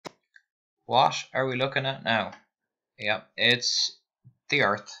What are we looking at now? Yep, it's the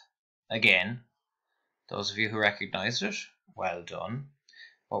Earth again. Those of you who recognized it, well done.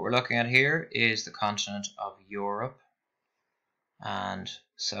 What we're looking at here is the continent of Europe, and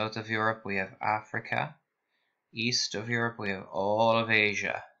south of Europe we have Africa. East of Europe we have all of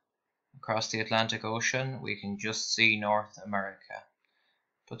Asia. Across the Atlantic Ocean we can just see North America.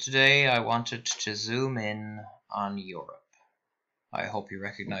 But today I wanted to zoom in on Europe. I hope you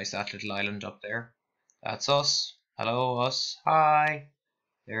recognize that little island up there. That's us. Hello, us. Hi.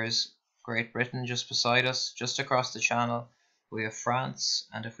 There's Great Britain just beside us, just across the channel. We have France,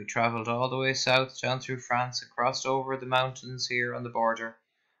 and if we travelled all the way south down through France and crossed over the mountains here on the border,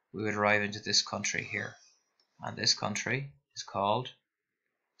 we would arrive into this country here. And this country is called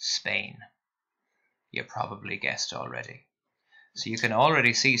Spain. You probably guessed already. So you can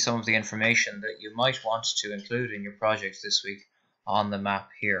already see some of the information that you might want to include in your projects this week on the map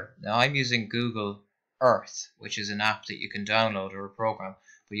here. Now I'm using Google Earth, which is an app that you can download or a program,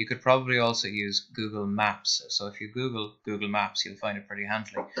 but you could probably also use Google Maps. So if you Google Maps, you'll find it pretty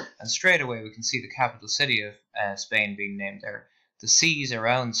handily. And straight away we can see the capital city of Spain being named there. The seas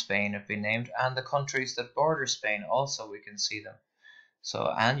around Spain have been named, and the countries that border Spain also, we can see them.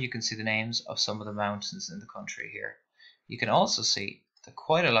 So, and you can see the names of some of the mountains in the country here. You can also see that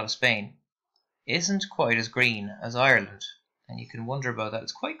quite a lot of Spain isn't quite as green as Ireland. And you can wonder about that.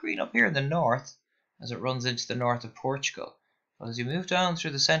 It's quite green up here in the north as it runs into the north of Portugal. But as you move down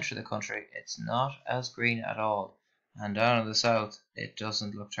through the centre of the country, it's not as green at all. And down in the south, it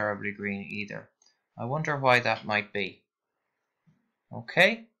doesn't look terribly green either. I wonder why that might be.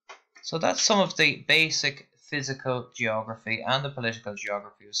 Okay, so that's some of the basic physical geography and the political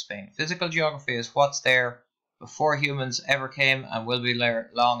geography of Spain. Physical geography is what's there before humans ever came and will be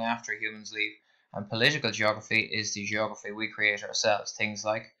there long after humans leave. And political geography is the geography we create ourselves. Things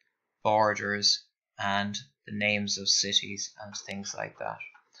like borders and the names of cities and things like that.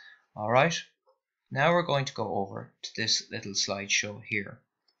 Alright, now we're going to go over to this little slideshow here.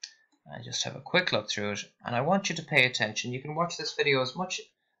 I just have a quick look through it, and I want you to pay attention. You can watch this video as much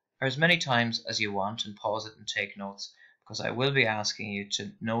or as many times as you want and pause it and take notes, because I will be asking you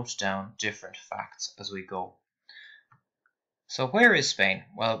to note down different facts as we go. So where is Spain?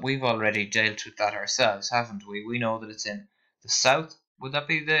 Well, we've already dealt with that ourselves, haven't we? We know that it's in the south. Would that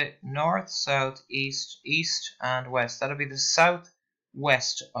be the north, south, east, east and west? That'll be the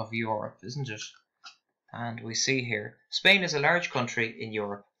southwest of Europe, isn't it? And we see here, Spain is a large country in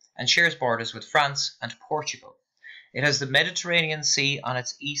Europe and shares borders with France and Portugal. It has the Mediterranean Sea on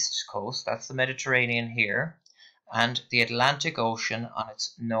its east coast, that's the Mediterranean here, and the Atlantic Ocean on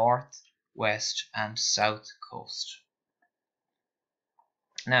its north, west and south coast.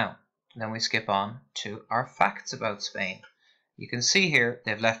 Now, then we skip on to our facts about Spain. You can see here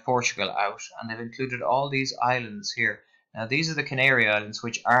they've left Portugal out and they've included all these islands here. Now these are the Canary Islands,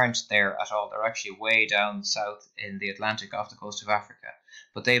 which aren't there at all. They're actually way down south in the Atlantic off the coast of Africa.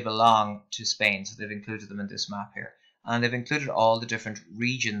 But they belong to Spain, so they've included them in this map here. And they've included all the different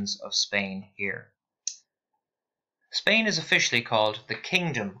regions of Spain here. Spain is officially called the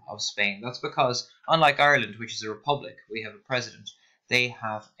Kingdom of Spain. That's because, unlike Ireland, which is a republic, we have a president. They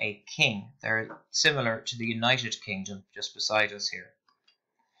have a king. They're similar to the United Kingdom just beside us here.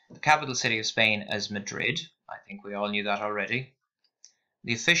 The capital city of Spain is Madrid. I think we all knew that already.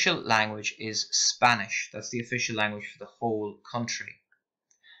 The official language is Spanish. That's the official language for the whole country.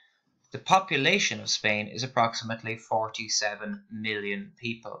 The population of Spain is approximately 47 million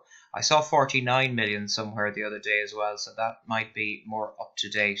people. I saw 49 million somewhere the other day as well, so that might be more up to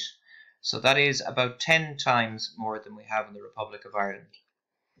date. So that is about 10 times more than we have in the Republic of Ireland.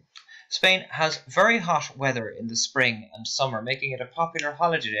 Spain has very hot weather in the spring and summer, making it a popular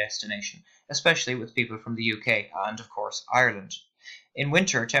holiday destination, especially with people from the UK and, of course, Ireland. In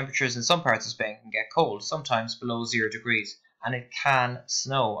winter, temperatures in some parts of Spain can get cold, sometimes below 0 degrees, and it can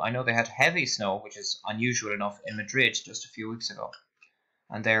snow. I know they had heavy snow, which is unusual enough, in Madrid just a few weeks ago.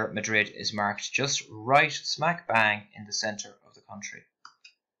 And there, Madrid is marked just right smack bang in the centre of the country.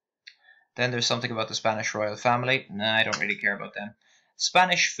 Then there's something about the Spanish royal family. Nah, I don't really care about them.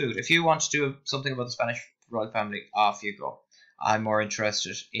 Spanish food. If you want to do something about the Spanish royal family, off you go. I'm more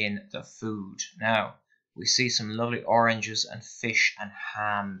interested in the food. Now, we see some lovely oranges and fish and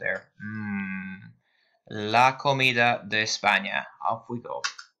ham there. La comida de España. Off we go.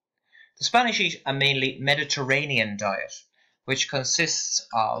 The Spanish eat a mainly Mediterranean diet, which consists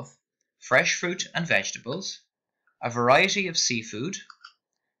of fresh fruit and vegetables, a variety of seafood,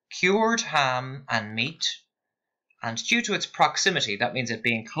 cured ham and meat, and due to its proximity, that means it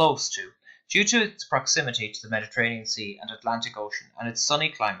being close to, due to its proximity to the Mediterranean Sea and Atlantic Ocean and its sunny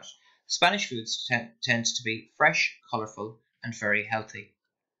climate, Spanish foods tend to be fresh, colourful, and very healthy.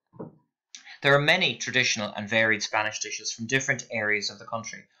 There are many traditional and varied Spanish dishes from different areas of the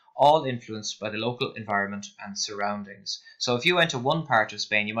country, all influenced by the local environment and surroundings. So if you went to one part of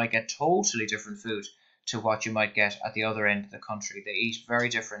Spain, you might get totally different food to what you might get at the other end of the country. They eat very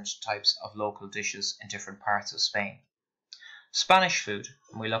different types of local dishes in different parts of Spain. Spanish food,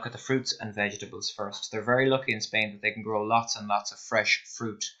 and we look at the fruits and vegetables first. They're very lucky in Spain that they can grow lots and lots of fresh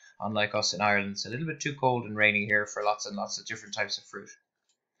fruit, unlike us in Ireland. It's a little bit too cold and rainy here for lots and lots of different types of fruit.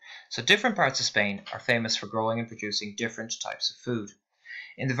 So different parts of Spain are famous for growing and producing different types of food.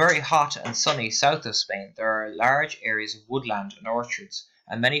 In the very hot and sunny south of Spain, there are large areas of woodland and orchards,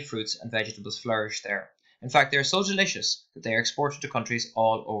 and many fruits and vegetables flourish there. In fact, they are so delicious that they are exported to countries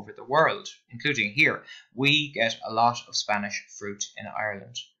all over the world, including here. We get a lot of Spanish fruit in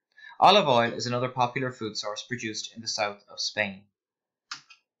Ireland. Olive oil is another popular food source produced in the south of Spain.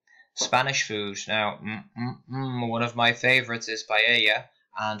 Spanish food. Now, one of my favourites is paella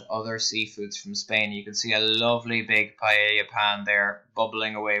and other seafoods from Spain. You can see a lovely big paella pan there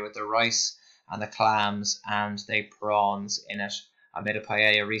bubbling away with the rice and the clams and the prawns in it. I made a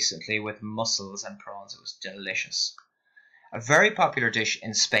paella recently with mussels and prawns. It was delicious. A very popular dish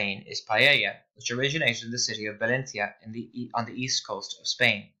in Spain is paella, which originated in the city of Valencia on the east coast of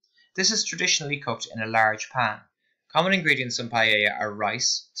Spain. This is traditionally cooked in a large pan. Common ingredients in paella are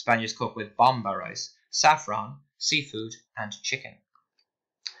rice. Spaniards cook with bomba rice, saffron, seafood, and chicken.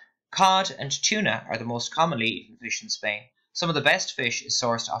 Cod and tuna are the most commonly eaten fish in Spain. Some of the best fish is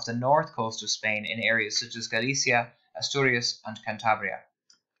sourced off the north coast of Spain in areas such as Galicia, Asturias, and Cantabria.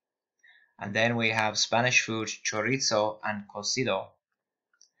 And then we have Spanish food, chorizo and cocido.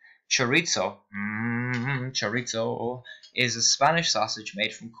 Chorizo is a Spanish sausage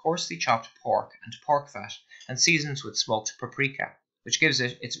made from coarsely chopped pork and pork fat and seasoned with smoked paprika, which gives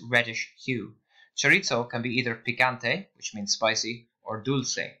it its reddish hue. Chorizo can be either picante, which means spicy, or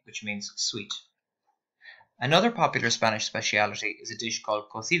dulce, which means sweet. Another popular Spanish speciality is a dish called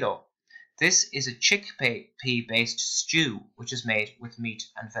cocido. This is a chickpea-based stew which is made with meat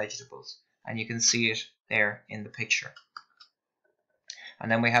and vegetables, and you can see it there in the picture.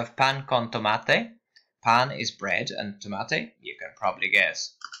 And then we have pan con tomate. Pan is bread and tomate, you can probably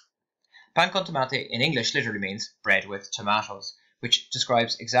guess. Pan con tomate in English literally means bread with tomatoes, which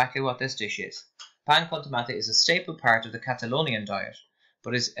describes exactly what this dish is. Pan con tomate is a staple part of the Catalonian diet,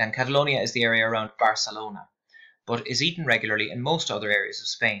 and Catalonia is the area around Barcelona, but is eaten regularly in most other areas of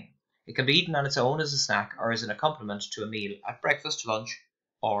Spain. It can be eaten on its own as a snack or as an accompaniment to a meal at breakfast, lunch,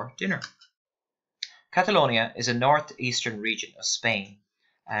 or dinner. Catalonia is a northeastern region of Spain,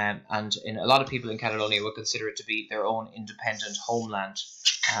 and a lot of people in Catalonia would consider it to be their own independent homeland.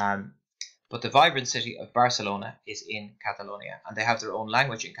 But the vibrant city of Barcelona is in Catalonia, and they have their own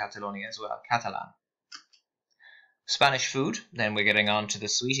language in Catalonia as well, Catalan. Spanish food, then we're getting on to the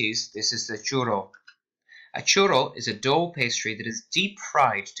sweeties. This is the churro. A churro is a dough pastry that is deep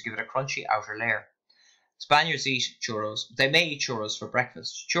fried to give it a crunchy outer layer. Spaniards eat churros. They may eat churros for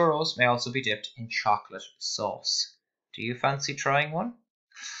breakfast. Churros may also be dipped in chocolate sauce. Do you fancy trying one?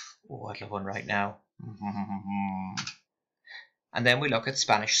 Oh, I'd love one right now. And then we look at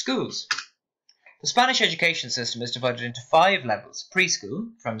Spanish schools. The Spanish education system is divided into 5 levels. Preschool,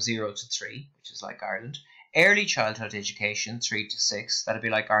 from 0 to 3, which is like Ireland. Early childhood education, 3 to 6. That'd be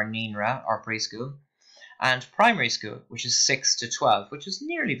like our NINRA, or preschool. And primary school, which is 6 to 12, which is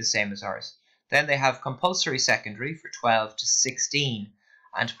nearly the same as ours. Then they have compulsory secondary for 12 to 16,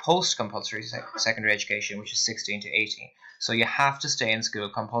 and post-compulsory secondary education, which is 16 to 18. So you have to stay in school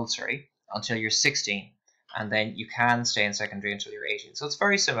compulsory until you're 16, and then you can stay in secondary until you're 18. So it's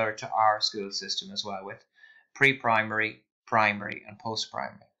very similar to our school system as well, with pre-primary, primary, and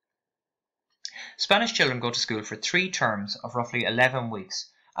post-primary. Spanish children go to school for 3 terms of roughly 11 weeks,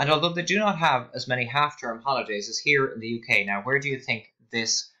 and although they do not have as many half-term holidays as here in the UK, now where do you think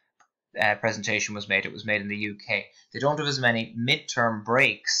this presentation was made? It was made in the UK. They don't have as many mid-term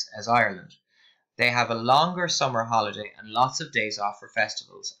breaks as Ireland. They have a longer summer holiday and lots of days off for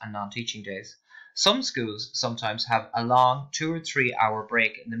festivals and non-teaching days. Some schools sometimes have a long 2 or 3 hour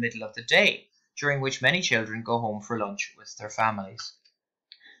break in the middle of the day, during which many children go home for lunch with their families.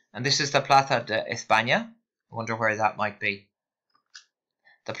 And this is the Plaza de España. I wonder where that might be.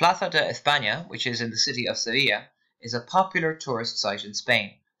 The Plaza de España, which is in the city of Sevilla, is a popular tourist site in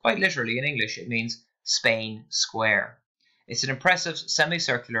Spain. Quite literally in English it means Spain Square. It's an impressive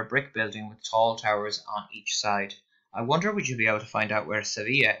semicircular brick building with tall towers on each side. I wonder would you be able to find out where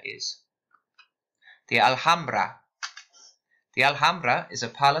Sevilla is? The Alhambra. The Alhambra is a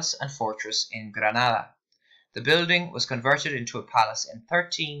palace and fortress in Granada. The building was converted into a palace in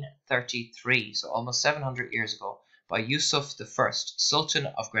 1333, so almost 700 years ago, by Yusuf I, Sultan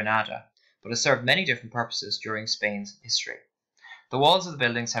of Granada, but has served many different purposes during Spain's history. The walls of the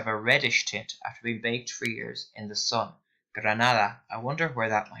buildings have a reddish tint after being baked for years in the sun. Granada, I wonder where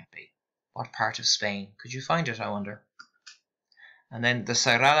that might be. What part of Spain? Could you find it, I wonder? And then the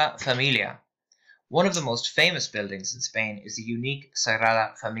Sagrada Familia. One of the most famous buildings in Spain is the unique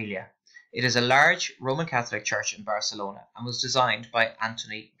Sagrada Familia. It is a large Roman Catholic church in Barcelona and was designed by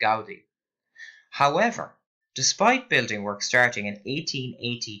Antoni Gaudí. However, despite building work starting in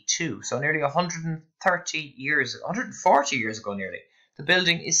 1882, so nearly 140 years ago nearly, the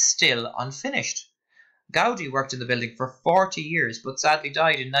building is still unfinished. Gaudí worked in the building for 40 years but sadly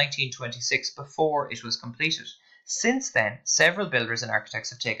died in 1926 before it was completed. Since then, several builders and architects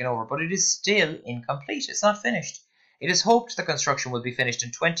have taken over, but it is still incomplete. It's not finished. It is hoped the construction will be finished in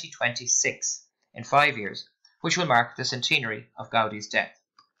 2026, in 5 years, which will mark the centenary of Gaudí's death.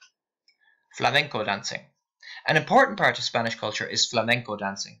 Flamenco dancing. An important part of Spanish culture is flamenco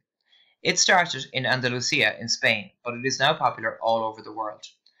dancing. It started in Andalusia in Spain, but it is now popular all over the world.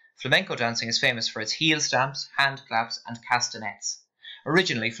 Flamenco dancing is famous for its heel stamps, hand claps, and castanets.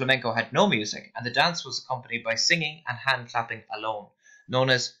 Originally, flamenco had no music, and the dance was accompanied by singing and hand clapping alone,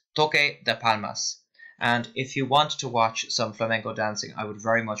 known as toque de palmas. And if you want to watch some flamenco dancing, I would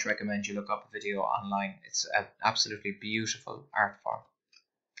very much recommend you look up a video online. It's an absolutely beautiful art form.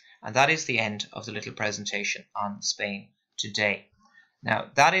 And that is the end of the little presentation on Spain today. Now,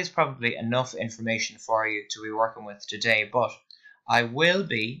 that is probably enough information for you to be working with today, but I will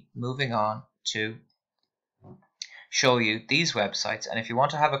be moving on to show you these websites, and if you want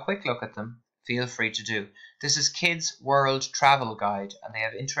to have a quick look at them, feel free to do. This is Kids World Travel Guide, and they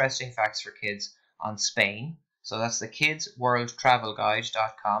have interesting facts for kids on Spain. So that's the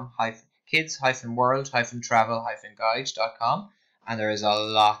kidsworldtravelguide.com, kids-world-travel-guide.com, and there is a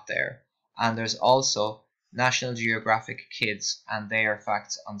lot there. And there's also National Geographic Kids and their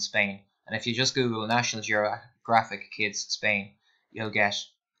facts on Spain. And if you just Google National Geographic Kids Spain, you'll get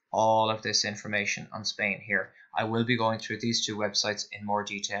all of this information on Spain here. I will be going through these two websites in more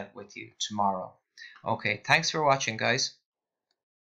detail with you tomorrow. Okay, thanks for watching, guys.